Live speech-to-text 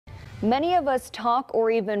Many of us talk or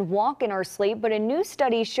even walk in our sleep, but a new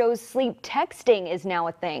study shows sleep texting is now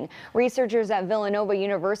a thing. Researchers at Villanova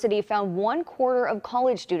University found 1/4 of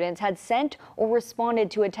college students had sent or responded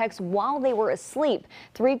to a text while they were asleep.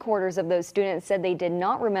 3/4 of those students said they did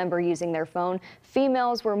not remember using their phone.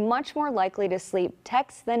 Females were much more likely to sleep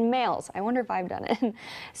text than males. I wonder if I've done it.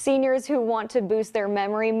 Seniors who want to boost their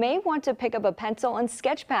memory may want to pick up a pencil and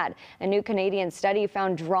sketch pad. A new Canadian study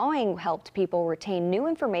found drawing helped people retain new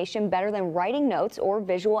information better than writing notes or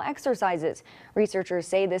visual exercises. Researchers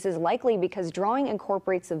say this is likely because drawing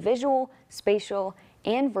incorporates the visual, spatial,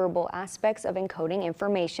 and verbal aspects of encoding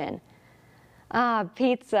information.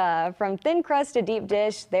 Pizza. From thin crust to deep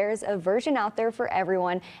dish, there's a version out there for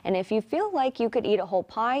everyone. And if you feel like you could eat a whole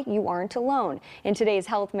pie, you aren't alone. In today's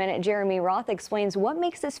Health Minute, Jeremy Roth explains what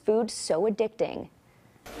makes this food so addicting.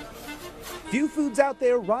 Few foods out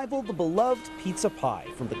there rival the beloved pizza pie.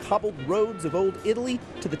 From the cobbled roads of old Italy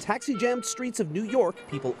to the taxi-jammed streets of New York,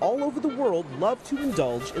 people all over the world love to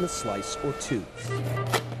indulge in a slice or two.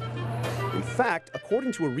 In fact,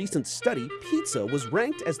 according to a recent study, pizza was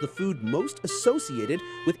ranked as the food most associated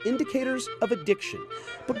with indicators of addiction.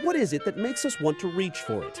 But what is it that makes us want to reach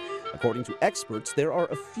for it? According to experts, there are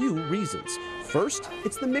a few reasons. First,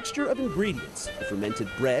 it's the mixture of ingredients, the fermented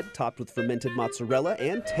bread topped with fermented mozzarella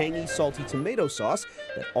and tangy, salty tomato sauce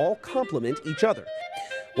that all complement each other.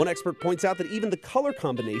 One expert points out that even the color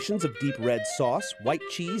combinations of deep red sauce, white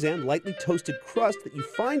cheese, and lightly toasted crust that you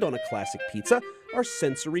find on a classic pizza are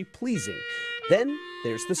sensory pleasing. Then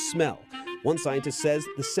there's the smell. One scientist says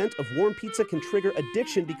the scent of warm pizza can trigger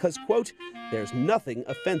addiction because, quote, there's nothing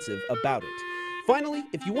offensive about it. Finally,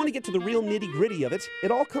 if you want to get to the real nitty-gritty of it, it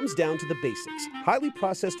all comes down to the basics. Highly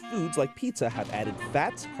processed foods like pizza have added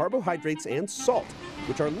fats, carbohydrates, and salt,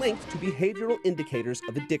 which are linked to behavioral indicators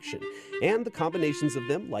of addiction. And the combinations of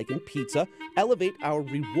them, like in pizza, elevate our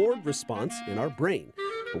reward response in our brain.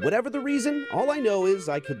 But whatever the reason, all I know is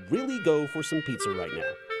I could really go for some pizza right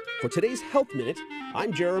now. For today's Health Minute,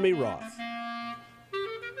 I'm Jeremy Roth.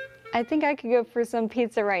 I think I could go for some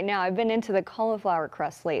pizza right now. I've been into the cauliflower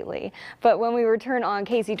crust lately. But when we return on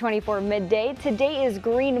KC24 midday, today is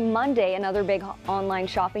Green Monday, another big online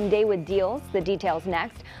shopping day with deals. The details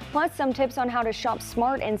next, plus some tips on how to shop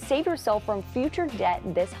smart and save yourself from future debt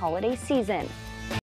this holiday season.